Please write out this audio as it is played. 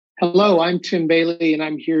Hello, I'm Tim Bailey, and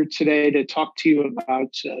I'm here today to talk to you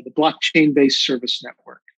about the blockchain-based service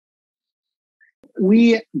network.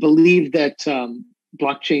 We believe that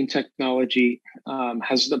blockchain technology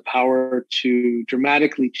has the power to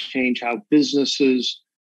dramatically change how businesses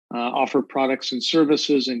offer products and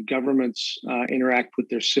services and governments interact with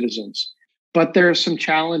their citizens. But there are some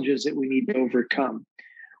challenges that we need to overcome.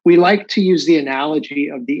 We like to use the analogy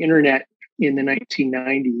of the internet in the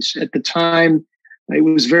 1990s. At the time, it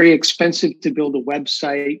was very expensive to build a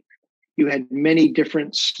website. You had many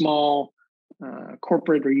different small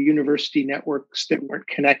corporate or university networks that weren't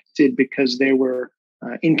connected because they were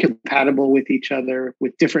incompatible with each other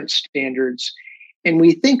with different standards. And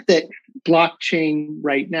we think that blockchain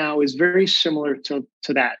right now is very similar to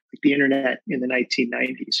that, like the internet in the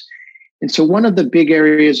 1990s. And so one of the big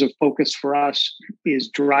areas of focus for us is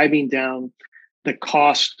driving down the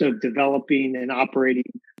cost of developing and operating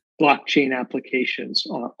blockchain applications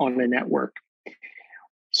on a network.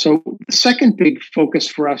 So the second big focus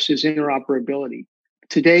for us is interoperability.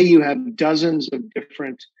 Today, you have dozens of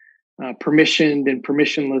different permissioned and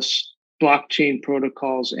permissionless blockchain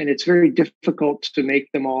protocols, and it's very difficult to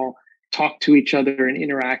make them all talk to each other and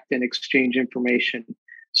interact and exchange information.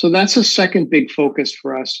 So that's a second big focus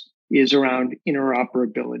for us, is around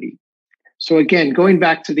interoperability. So again, going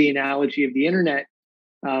back to the analogy of the internet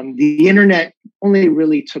only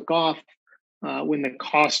really took off when the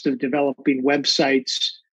cost of developing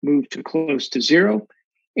websites moved to close to zero,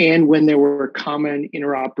 and when there were common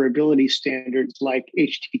interoperability standards like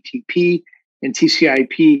HTTP and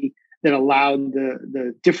TCP that allowed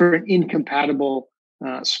the different incompatible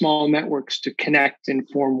small networks to connect and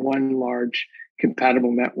form one large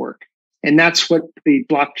compatible network. And that's what the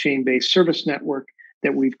blockchain-based service network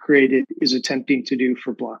that we've created is attempting to do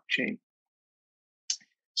for blockchain.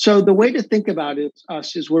 So the way to think about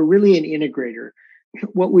us is we're really an integrator.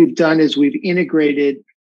 What we've done is we've integrated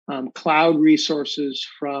cloud resources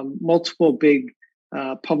from multiple big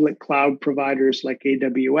public cloud providers like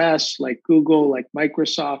AWS, like Google, like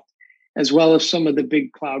Microsoft, as well as some of the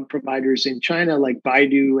big cloud providers in China like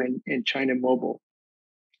Baidu and China Mobile.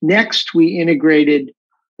 Next, we integrated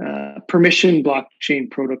permission blockchain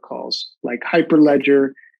protocols like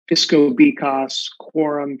Hyperledger, Fisco BCOS,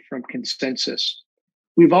 Quorum from Consensus.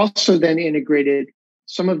 We've also then integrated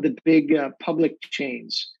some of the big public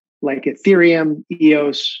chains like Ethereum,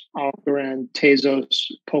 EOS, Algorand,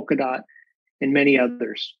 Tezos, Polkadot, and many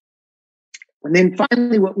others. And then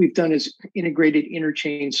finally, what we've done is integrated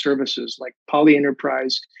interchain services like Poly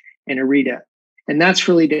Enterprise and Arita. And that's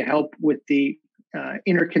really to help with the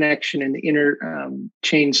interconnection and the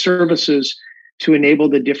interchain services to enable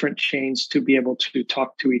the different chains to be able to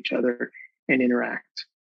talk to each other and interact.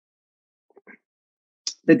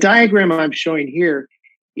 The diagram I'm showing here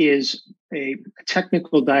is a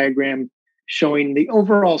technical diagram showing the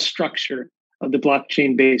overall structure of the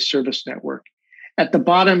blockchain-based service network. At the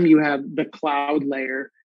bottom, you have the cloud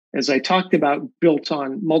layer, as I talked about, built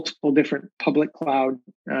on multiple different public cloud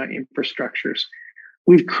infrastructures.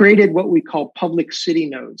 We've created what we call public city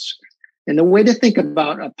nodes. And the way to think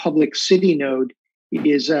about a public city node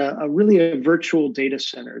is really a virtual data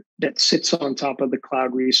center that sits on top of the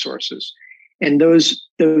cloud resources. And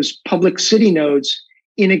those public city nodes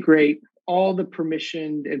integrate all the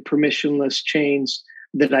permissioned and permissionless chains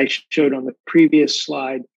that I showed on the previous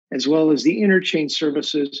slide, as well as the interchain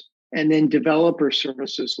services, and then developer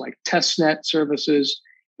services like testnet services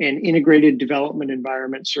and integrated development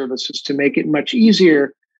environment services to make it much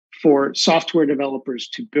easier for software developers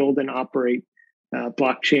to build and operate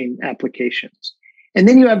blockchain applications. And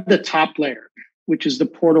then you have the top layer, which is the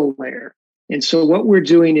portal layer. And so what we're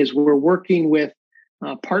doing is we're working with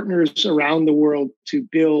partners around the world to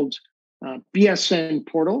build BSN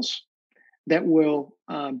portals that will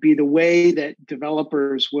be the way that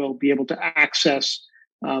developers will be able to access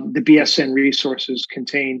the BSN resources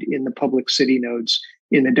contained in the public city nodes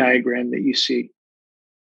in the diagram that you see.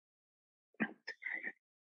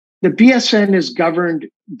 The BSN is governed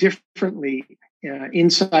differently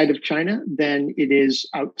inside of China than it is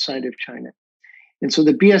outside of China. And so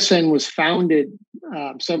the BSN was founded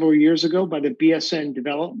several years ago by the BSN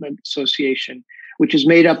Development Association, which is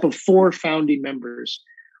made up of 4 founding members: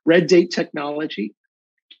 Red Date Technology,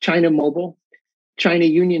 China Mobile, China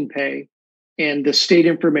UnionPay, and the State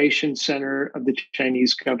Information Center of the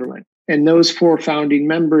Chinese government. And those 4 founding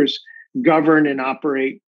members govern and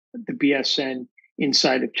operate the BSN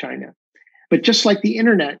inside of China. But just like the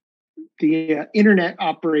internet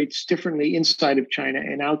operates differently inside of China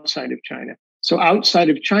and outside of China. So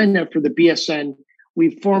outside of China, for the BSN,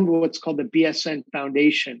 we've formed what's called the BSN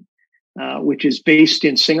Foundation, which is based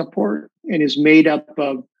in Singapore and is made up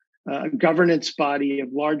of a governance body of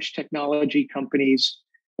large technology companies,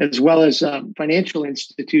 as well as financial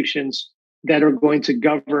institutions that are going to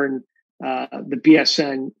govern the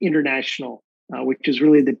BSN International, which is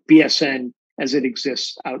really the BSN as it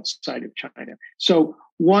exists outside of China. So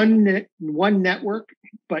one network,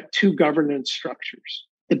 but two governance structures.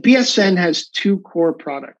 The BSN has two core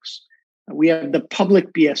products. We have the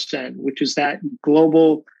public BSN, which is that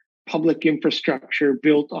global public infrastructure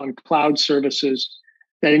built on cloud services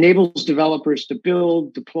that enables developers to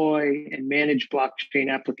build, deploy, and manage blockchain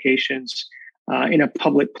applications in a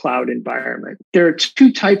public cloud environment. There are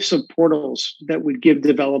two types of portals that would give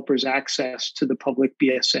developers access to the public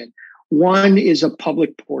BSN. One is a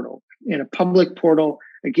public portal. In a public portal,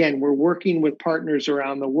 again, we're working with partners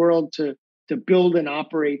around the world to build and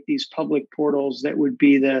operate these public portals that would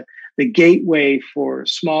be the gateway for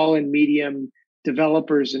small and medium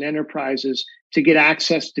developers and enterprises to get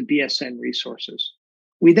access to BSN resources.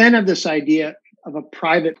 We then have this idea of a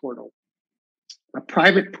private portal. A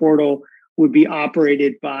private portal would be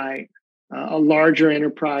operated by a larger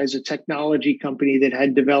enterprise, a technology company that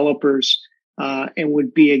had developers, and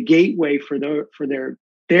would be a gateway for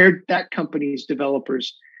that company's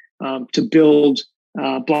developers to build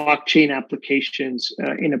blockchain applications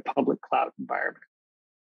in a public cloud environment.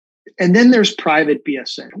 And then there's private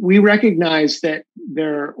BSN. We recognize that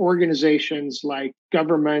there are organizations like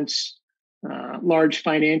governments, large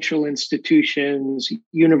financial institutions,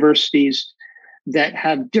 universities that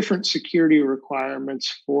have different security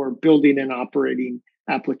requirements for building and operating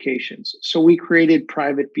applications. So we created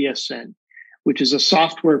private BSN, which is a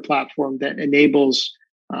software platform that enables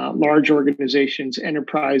large organizations,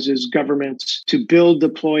 enterprises, governments to build,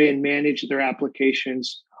 deploy, and manage their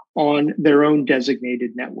applications on their own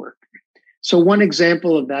designated network. So one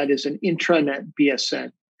example of that is an intranet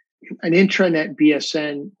BSN. An intranet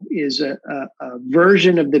BSN is a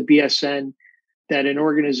version of the BSN that an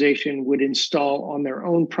organization would install on their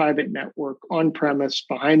own private network, on-premise,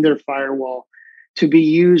 behind their firewall, to be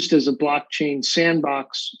used as a blockchain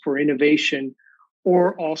sandbox for innovation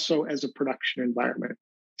or also as a production environment.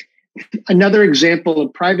 Another example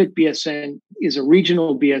of private BSN is a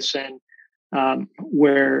regional BSN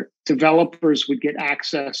where developers would get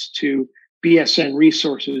access to BSN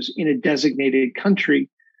resources in a designated country,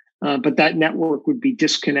 but that network would be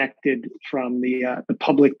disconnected from the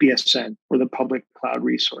public BSN or the public cloud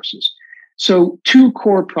resources. So two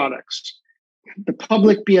core products: the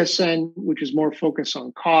public BSN, which is more focused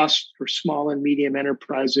on cost for small and medium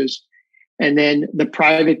enterprises, and then the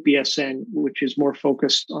private BSN, which is more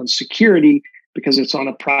focused on security because it's on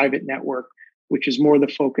a private network, which is more the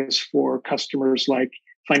focus for customers like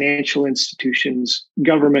financial institutions,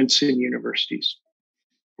 governments, and universities.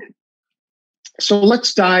 So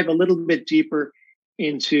let's dive a little bit deeper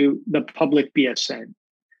into the public BSN.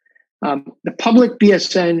 The public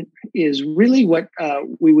BSN is really what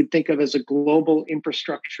we would think of as a global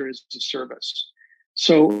infrastructure as a service.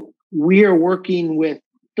 So we are working with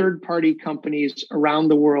third-party companies around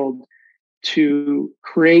the world to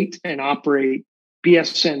create and operate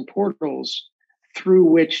BSN portals through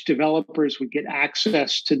which developers would get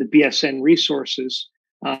access to the BSN resources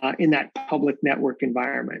in that public network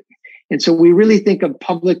environment. And so we really think of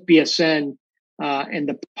public BSN and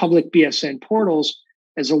the public BSN portals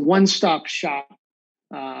as a one-stop shop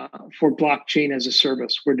for blockchain as a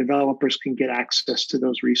service, where developers can get access to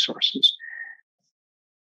those resources.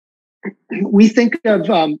 We think of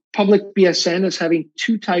public BSN as having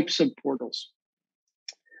two types of portals.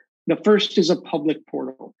 The first is a public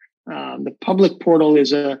portal. The public portal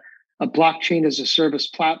is a blockchain as a service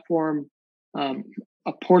platform.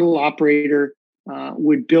 A portal operator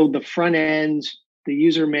would build the front end, the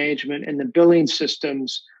user management, and the billing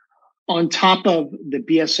systems on top of the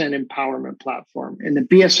BSN empowerment platform. And the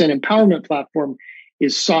BSN empowerment platform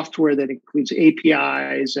is software that includes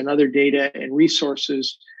APIs and other data and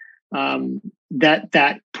resources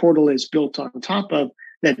that portal is built on top of,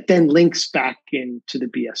 that then links back into the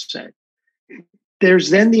BSN. There's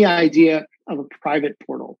then the idea of a private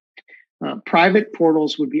portal. Private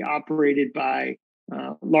portals would be operated by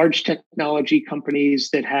large technology companies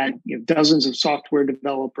that had dozens of software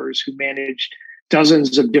developers who managed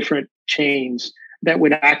dozens of different chains that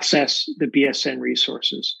would access the BSN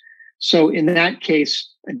resources. So in that case,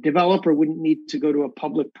 a developer wouldn't need to go to a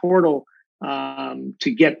public portal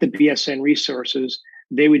to get the BSN resources.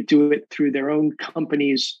 They would do it through their own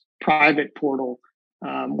company's private portal,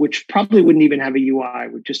 which probably wouldn't even have a UI,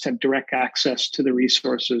 would just have direct access to the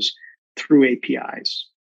resources through APIs.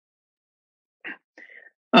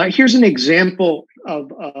 Here's an example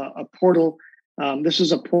of a portal. This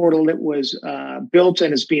is a portal that was built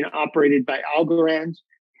and is being operated by Algorand.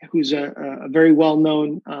 who's a very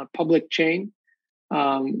well-known public chain.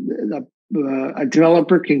 A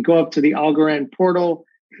developer can go up to the Algorand portal,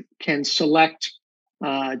 can select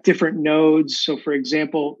different nodes. So, for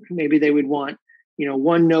example, maybe they would want,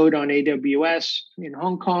 one node on AWS in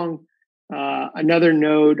Hong Kong, another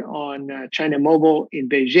node on China Mobile in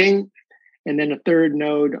Beijing, and then a third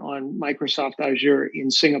node on Microsoft Azure in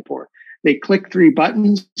Singapore. They click 3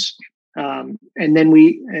 buttons, and then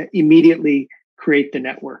we immediately create the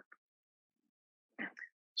network.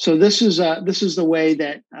 So this is the way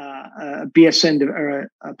that a BSN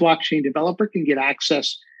or a blockchain developer can get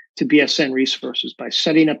access to BSN resources, by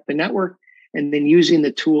setting up the network and then using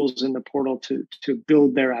the tools in the portal to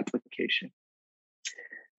build their application.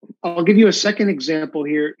 I'll give you a second example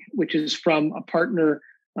here, which is from a partner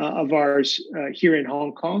of ours here in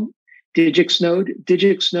Hong Kong, DigixNode.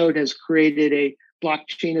 DigixNode has created a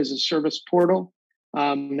blockchain as a service portal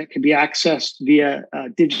that can be accessed via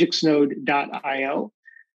digixnode.io.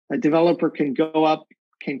 A developer can go up,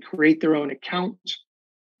 can create their own account,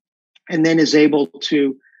 and then is able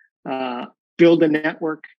to build a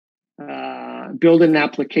network, build an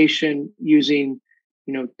application using,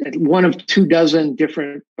 one of 24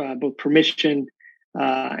 different both permissioned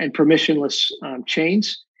and permissionless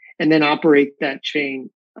chains, and then operate that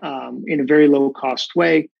chain in a very low cost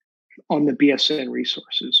way on the BSN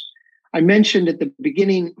resources. I mentioned at the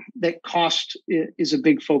beginning that cost is a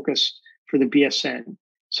big focus for the BSN.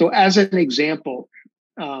 So as an example,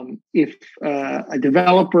 if a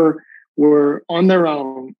developer were on their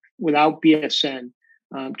own without BSN,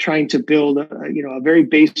 trying to build a very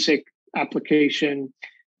basic application,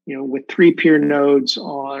 with 3 peer nodes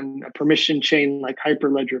on a permission chain like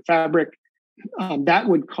Hyperledger Fabric, that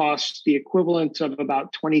would cost the equivalent of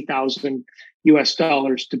about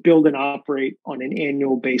 $20,000 to build and operate on an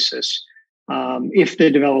annual basis. If the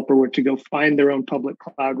developer were to go find their own public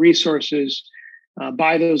cloud resources,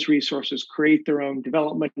 buy those resources, create their own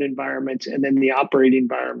development environment, and then the operating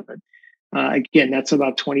environment. Again, that's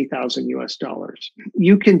about $20,000.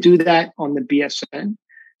 You can do that on the BSN,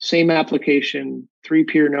 same application, 3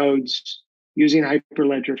 peer nodes, using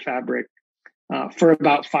Hyperledger Fabric for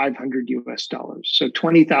about $500. So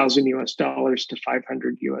 $20,000 to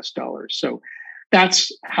 $500. So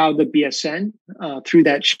that's how the BSN, through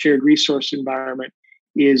that shared resource environment,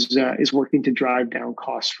 is working to drive down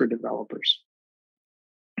costs for developers.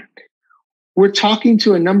 We're talking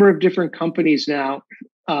to a number of different companies now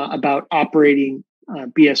about operating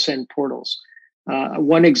BSN portals.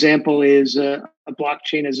 One example is a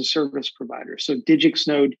blockchain as a service provider. So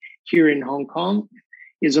DigixNode here in Hong Kong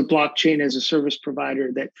is a blockchain as a service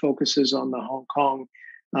provider that focuses on the Hong Kong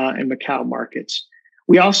and Macau markets.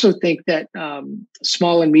 We also think that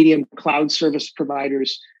small and medium cloud service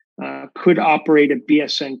providers could operate a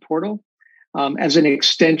BSN portal as an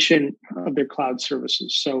extension of their cloud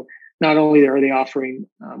services. So not only are they offering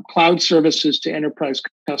cloud services to enterprise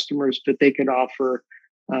customers, but they could offer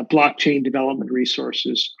blockchain development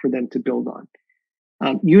resources for them to build on.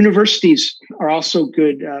 Universities are also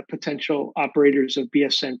good potential operators of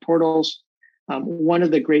BSN portals. One of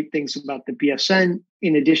the great things about the BSN,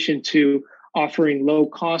 in addition to offering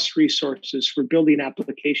low-cost resources for building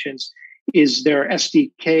applications, is their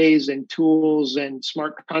SDKs and tools and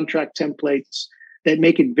smart contract templates that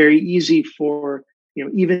make it very easy for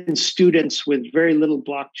even students with very little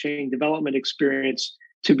blockchain development experience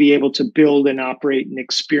to be able to build and operate and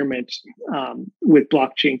experiment with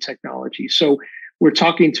blockchain technology. So we're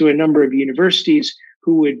talking to a number of universities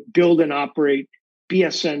who would build and operate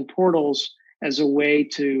BSN portals as a way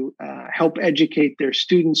to help educate their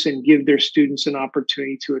students and give their students an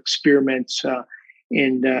opportunity to experiment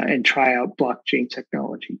and try out blockchain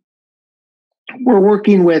technology. We're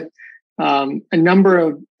working with a number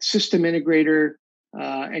of system integrator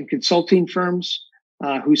and consulting firms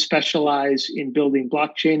who specialize in building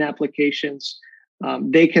blockchain applications.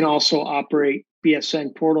 They can also operate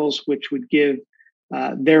BSN portals, which would give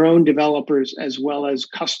their own developers as well as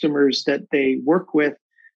customers that they work with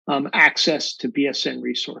access to BSN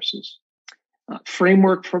resources.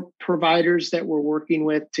 Framework providers that we're working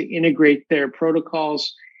with to integrate their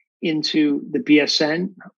protocols into the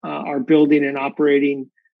BSN are building and operating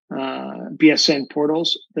BSN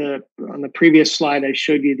portals. On the previous slide, I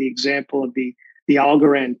showed you the example of the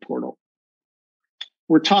Algorand portal.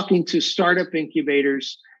 We're talking to startup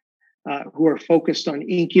incubators who are focused on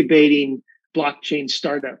incubating blockchain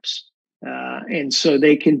startups. And so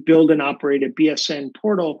they can build and operate a BSN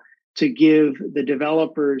portal to give the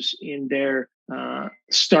developers in their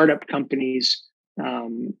startup companies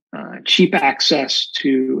cheap access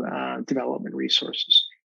to development resources.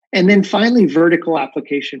 And then finally, vertical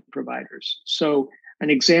application providers. So An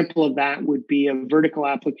example of that would be a vertical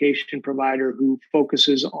application provider who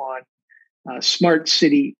focuses on smart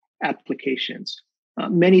city applications.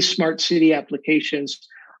 Many smart city applications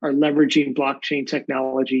are leveraging blockchain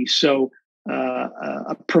technology. So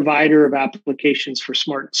a provider of applications for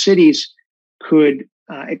smart cities could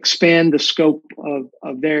expand the scope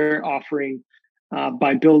of their offering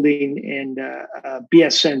by building a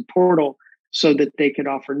BSN portal so that they could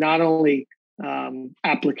offer not only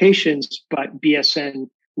applications, but BSN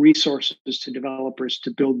resources to developers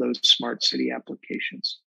to build those smart city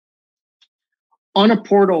applications. On a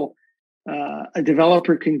portal, a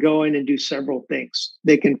developer can go in and do several things.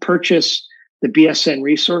 They can purchase the BSN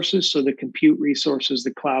resources, so the compute resources,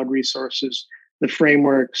 the cloud resources, the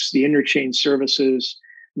frameworks, the interchain services.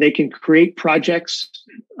 They can create projects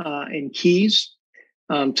and keys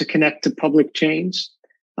to connect to public chains.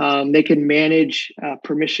 They can manage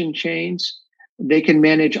permission chains. They can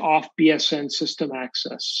manage off BSN system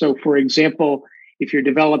access. So, for example, if you're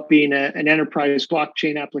developing an enterprise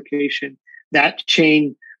blockchain application, that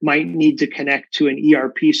chain might need to connect to an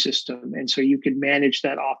ERP system. And so you can manage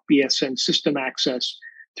that off BSN system access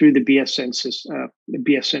through the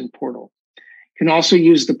BSN portal. You can also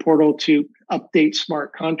use the portal to update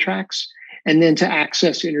smart contracts and then to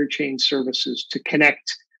access interchain services to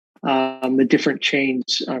connect the different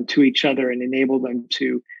chains to each other and enable them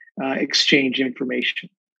to exchange information.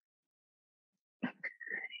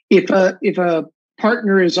 If a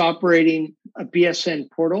partner is operating a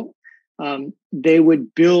BSN portal, they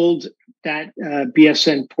would build that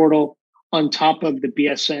BSN portal on top of the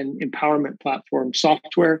BSN empowerment platform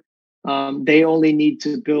software. They only need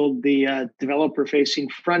to build the developer-facing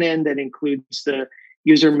front end that includes the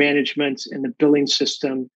user management and the billing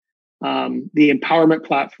system. The empowerment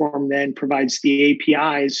platform then provides the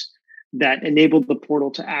APIs that enable the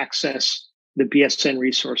portal to access the BSN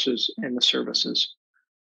resources and the services.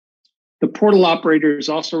 The portal operator is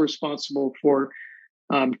also responsible for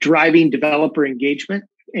driving developer engagement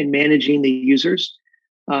and managing the users.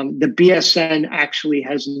 The BSN actually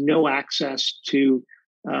has no access to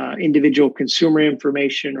individual consumer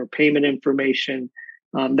information or payment information.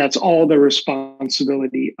 That's all the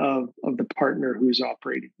responsibility of the partner who's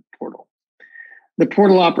operating the portal. The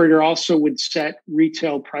portal operator also would set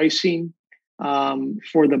retail pricing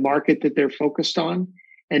for the market that they're focused on,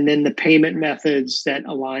 and then the payment methods that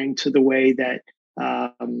align to the way that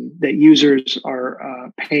that users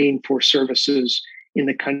are paying for services in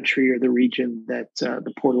the country or the region that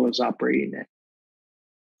the portal is operating in.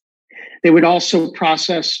 They would also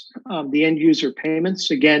process the end user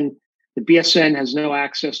payments. Again, the BSN has no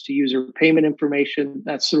access to user payment information.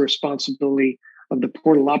 That's the responsibility of the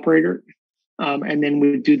portal operator. And then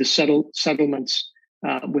we would do the settlements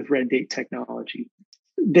with Red Date technology.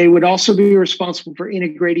 They would also be responsible for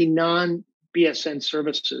integrating non-BSN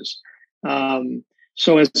services.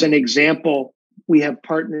 So as an example, we have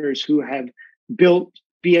partners who have built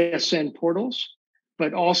BSN portals,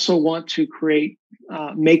 but also want to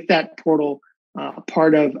make that portal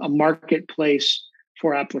part of a marketplace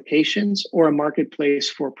for applications or a marketplace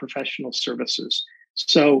for professional services.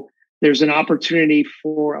 So there's an opportunity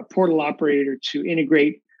for a portal operator to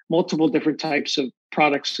integrate multiple different types of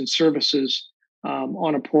products and services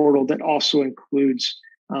on a portal that also includes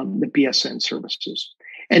the BSN services.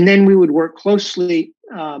 And then we would work closely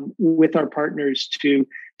with our partners to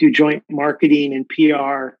do joint marketing and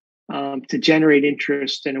PR to generate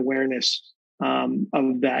interest and awareness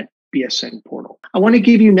of that BSN portal. I want to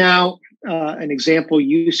give you now an example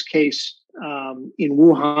use case in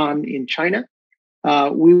Wuhan, in China.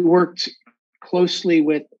 We worked closely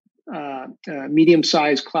with a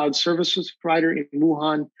medium-sized cloud services provider in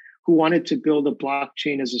Wuhan who wanted to build a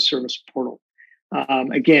blockchain as a service portal,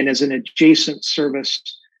 again, as an adjacent service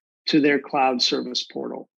to their cloud service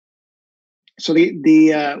portal. So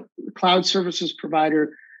the cloud services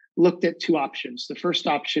provider looked at two options. The first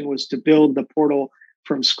option was to build the portal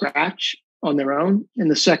from scratch on their own,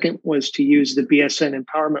 and the second was to use the BSN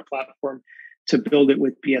empowerment platform to build it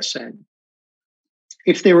with BSN.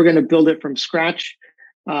 If they were going to build it from scratch,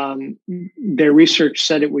 their research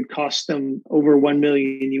said it would cost them over $1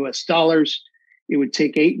 million US. It would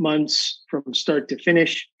take 8 months from start to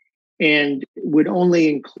finish, and would only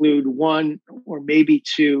include one or maybe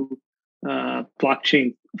two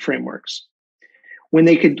blockchain frameworks. When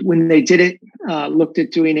they did it, looked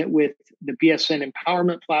at doing it with the BSN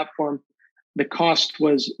empowerment platform, the cost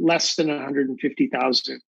was less than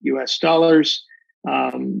 $150,000 US.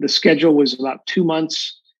 The schedule was about 2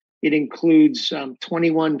 months. It includes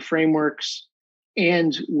 21 frameworks,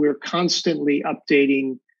 and we're constantly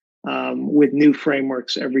updating with new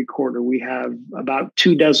frameworks every quarter. We have about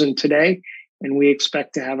 24 today, and we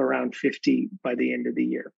expect to have around 50 by the end of the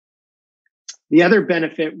year. The other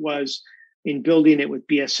benefit was in building it with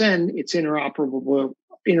BSN, it's interoperable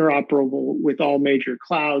with all major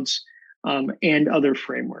clouds and other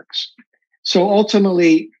frameworks. So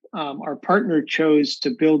ultimately, our partner chose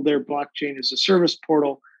to build their blockchain as a service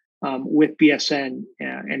portal with BSN,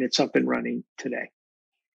 and it's up and running today.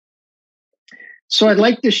 So I'd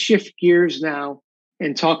like to shift gears now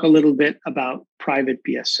and talk a little bit about private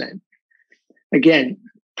BSN. Again,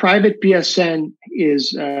 private BSN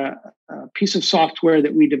is a piece of software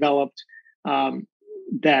that we developed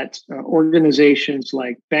that organizations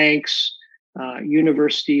like banks,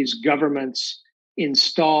 universities, governments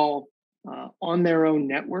install on their own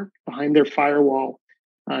network behind their firewall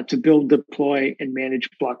to build, deploy, and manage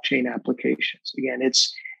blockchain applications. Again,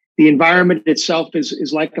 the environment itself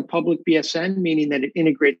is like a public BSN, meaning that it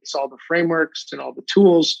integrates all the frameworks and all the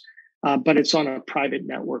tools, but it's on a private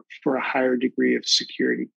network for a higher degree of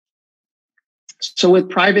security. So with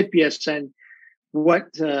private BSN,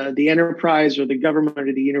 what the enterprise or the government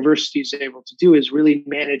or the university is able to do is really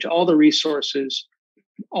manage all the resources,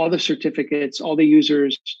 all the certificates, all the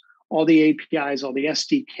users, all the APIs, all the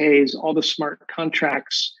SDKs, all the smart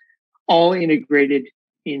contracts, all integrated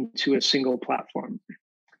into a single platform.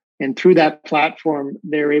 And through that platform,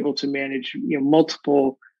 they're able to manage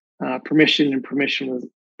multiple permission and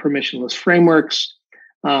permissionless frameworks.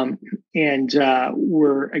 And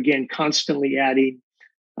we're, again, constantly adding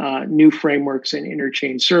new frameworks and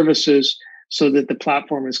interchain services so that the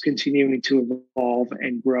platform is continuing to evolve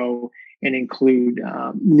and grow and include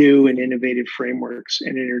new and innovative frameworks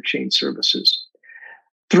and interchain services.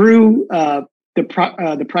 Through the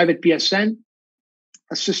private BSN,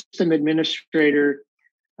 a system administrator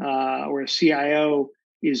or a CIO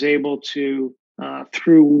is able to,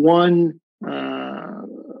 through one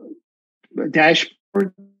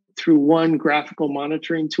dashboard, through one graphical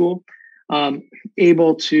monitoring tool,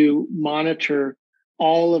 able to monitor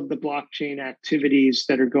all of the blockchain activities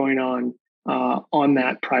that are going on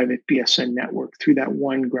that private BSN network through that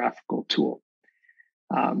one graphical tool.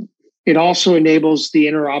 It also enables the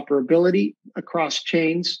interoperability across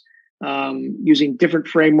chains using different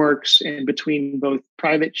frameworks and between both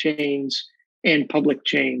private chains and public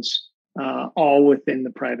chains, all within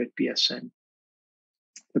the private BSN.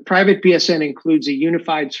 The private BSN includes a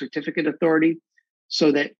unified certificate authority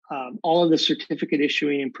so that all of the certificate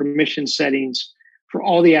issuing and permission settings for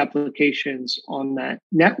all the applications on that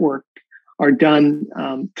network are done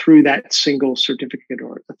through that single certificate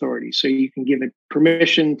authority. So you can give it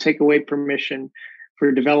permission, take away permission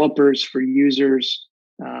for developers, for users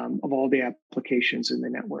of all the applications in the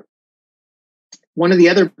network. One of the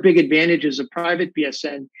other big advantages of private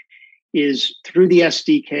BSN is through the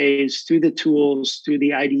SDKs, through the tools, through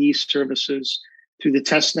the IDE services, through the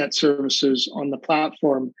testnet services on the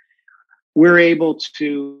platform, we're able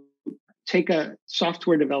to take a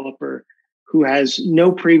software developer who has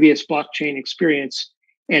no previous blockchain experience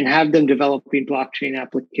and have them developing blockchain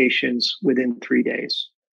applications within 3 days.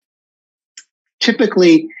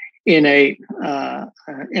 Typically, in a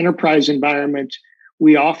enterprise environment,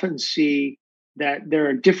 we often see that there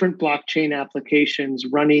are different blockchain applications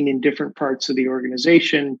running in different parts of the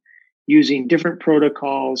organization, using different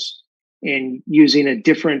protocols and using a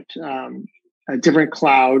different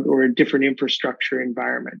cloud or a different infrastructure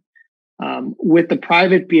environment. With the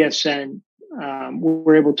private BSN,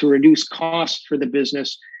 we're able to reduce costs for the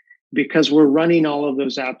business because we're running all of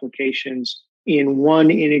those applications in one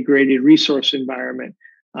integrated resource environment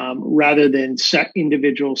rather than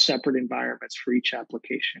individual separate environments for each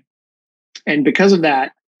application. And because of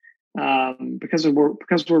that, because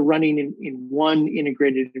we're running in one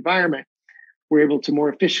integrated environment, we're able to more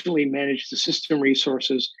efficiently manage the system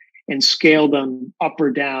resources and scale them up or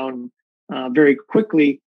down very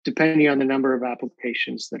quickly, depending on the number of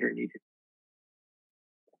applications that are needed.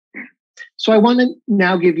 So I want to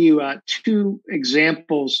now give you 2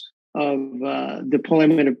 examples of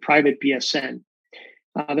deployment of private BSN.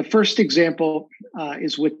 The first example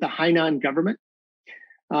is with the Hainan government.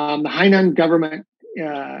 The Hainan government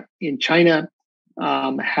in China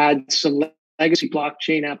had some legacy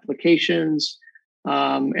blockchain applications,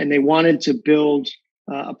 and they wanted to build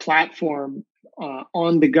a platform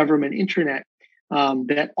on the government intranet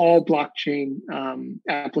that all blockchain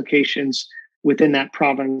applications within that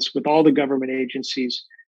province with all the government agencies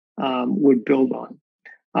would build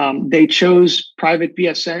on. They chose private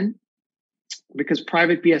BSN because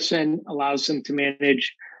private BSN allows them to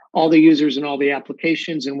manage all the users and all the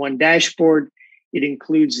applications in one dashboard. It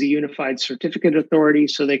includes the unified certificate authority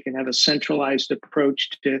so they can have a centralized approach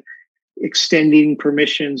to extending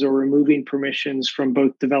permissions or removing permissions from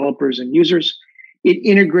both developers and users. It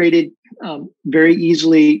integrated very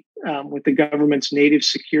easily with the government's native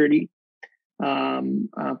security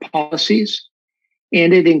policies,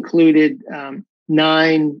 and it included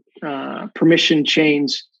 9 permission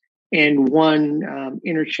chains and 1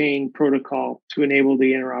 interchain protocol to enable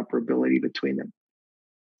the interoperability between them.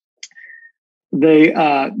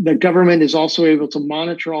 The government is also able to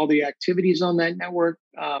monitor all the activities on that network,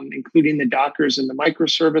 including the Dockers and the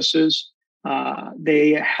microservices.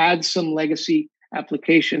 They had some legacy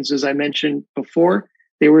applications, as I mentioned before.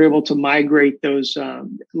 They were able to migrate those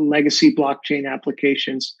legacy blockchain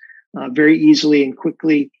applications very easily and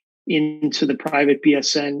quickly into the private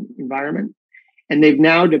BSN environment. And they've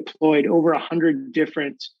now deployed over 100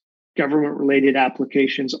 different government-related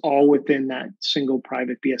applications, all within that single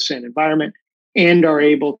private BSN environment, and are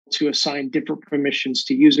able to assign different permissions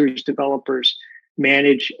to users, developers,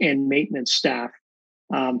 manage, and maintenance staff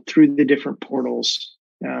through the different portals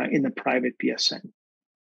in the private BSN.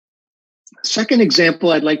 Second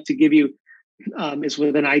example I'd like to give you is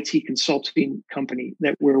with an IT consulting company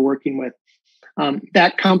that we're working with.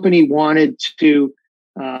 That company wanted to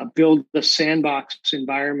build a sandbox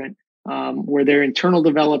environment where their internal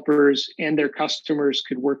developers and their customers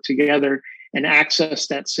could work together and access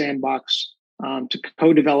that sandbox to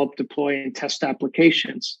co-develop, deploy, and test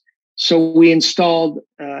applications. So we installed,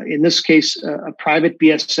 in this case, a private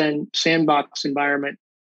BSN sandbox environment.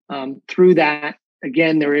 Through that,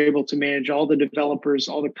 again, they're able to manage all the developers,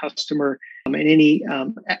 all the customer, and any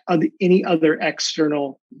other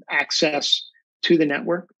external access to the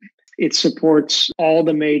network. It supports all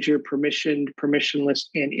the major permissioned, permissionless,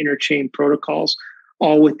 and interchain protocols,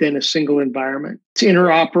 all within a single environment. It's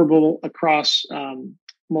interoperable across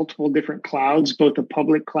multiple different clouds, both a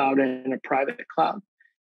public cloud and a private cloud.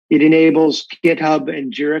 It enables GitHub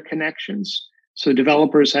and Jira connections, so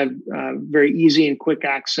developers have very easy and quick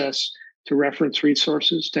access to reference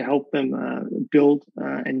resources to help them build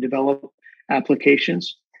and develop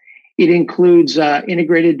applications. It includes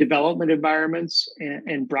integrated development environments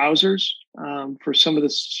and browsers for some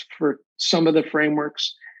of the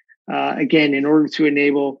frameworks. Again, in order to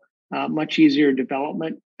enable much easier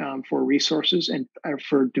development for resources and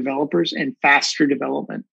for developers, and faster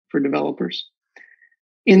development for developers.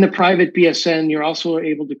 In the private BSN, you're also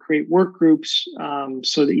able to create work groups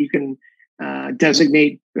so that you can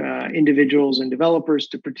designate individuals and developers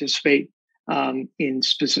to participate in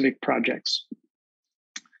specific projects.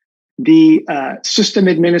 The system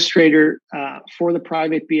administrator for the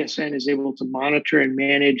private BSN is able to monitor and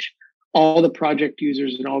manage all the project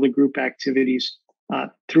users and all the group activities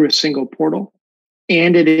through a single portal.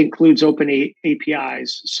 And it includes open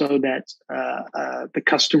APIs so that the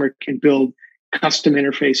customer can build custom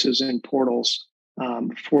interfaces and portals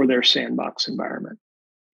for their sandbox environment.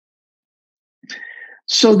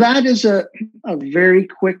 So that is a very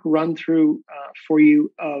quick run through for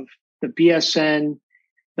you of the BSN,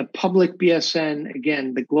 the public BSN,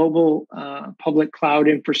 again, the global public cloud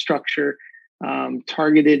infrastructure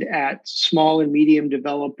targeted at small and medium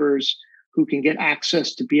developers who can get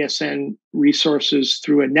access to BSN resources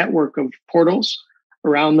through a network of portals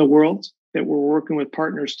around the world that we're working with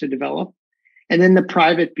partners to develop. And then the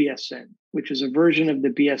private BSN, which is a version of the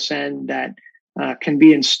BSN that can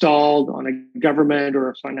be installed on a government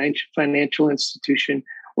or a financial institution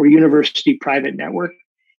or university private network,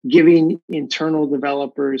 giving internal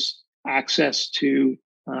developers access to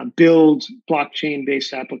build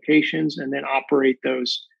blockchain-based applications and then operate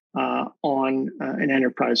those on an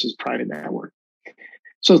enterprise's private network.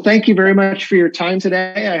 So thank you very much for your time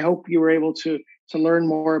today. I hope you were able to learn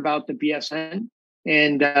more about the BSN.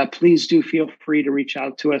 And please do feel free to reach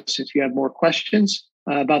out to us if you have more questions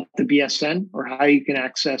about the BSN or how you can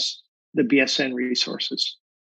access the BSN resources.